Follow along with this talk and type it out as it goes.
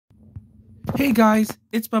Hey guys,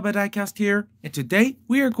 it's Bubba Diecast here, and today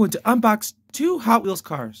we are going to unbox two Hot Wheels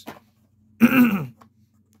cars.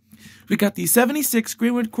 We got the 76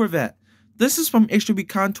 Greenwood Corvette. This is from HB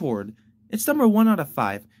Contoured. It's number 1 out of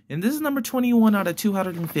 5, and this is number 21 out of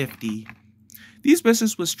 250. These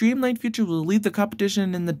buses with streamlined features will leave the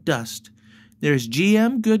competition in the dust. There's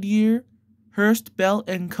GM, Goodyear, Hurst, Bell,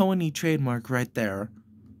 and Coney trademark right there.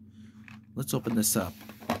 Let's open this up.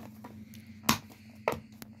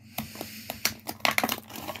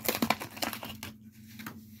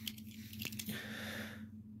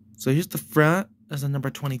 So here's the front. There's a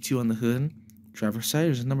number 22 on the hood. Driver's side,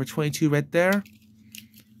 there's a number 22 right there.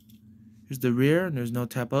 Here's the rear, and there's no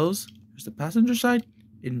typos. Here's the passenger side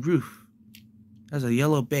and roof. Has a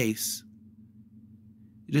yellow base.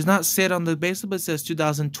 It does not say it on the base, but it says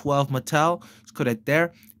 2012 Mattel. It's coded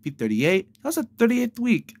there. P38. That's the 38th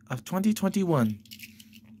week of 2021.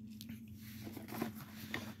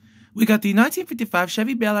 We got the 1955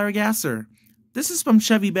 Chevy Bel Air Gasser. This is from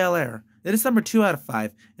Chevy Bel Air. It is number 2 out of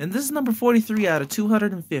 5, and this is number 43 out of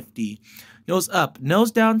 250. Nose up,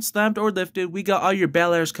 nose down, slammed or lifted, we got all your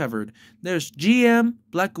Bel Airs covered. There's GM,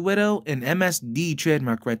 Black Widow, and MSD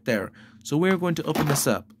trademark right there. So we're going to open this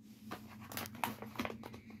up.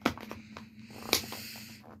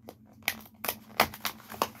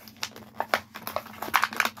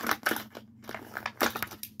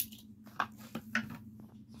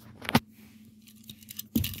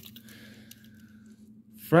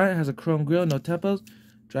 Front has a chrome grille, no typos.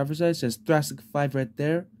 Driver's side says Thoracic 5 right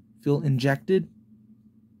there. Fuel injected.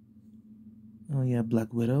 Oh yeah,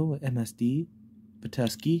 Black Widow, MSD,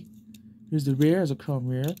 Patesky. Here's the rear, has a chrome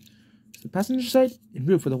rear. Here's the passenger side and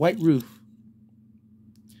roof with a white roof.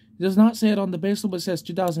 It does not say it on the base, but it says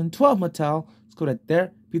 2012 Mattel. Let's go right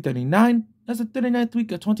there. P39. That's the 39th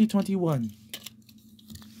week of 2021.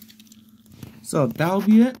 So that'll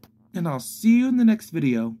be it, and I'll see you in the next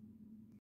video.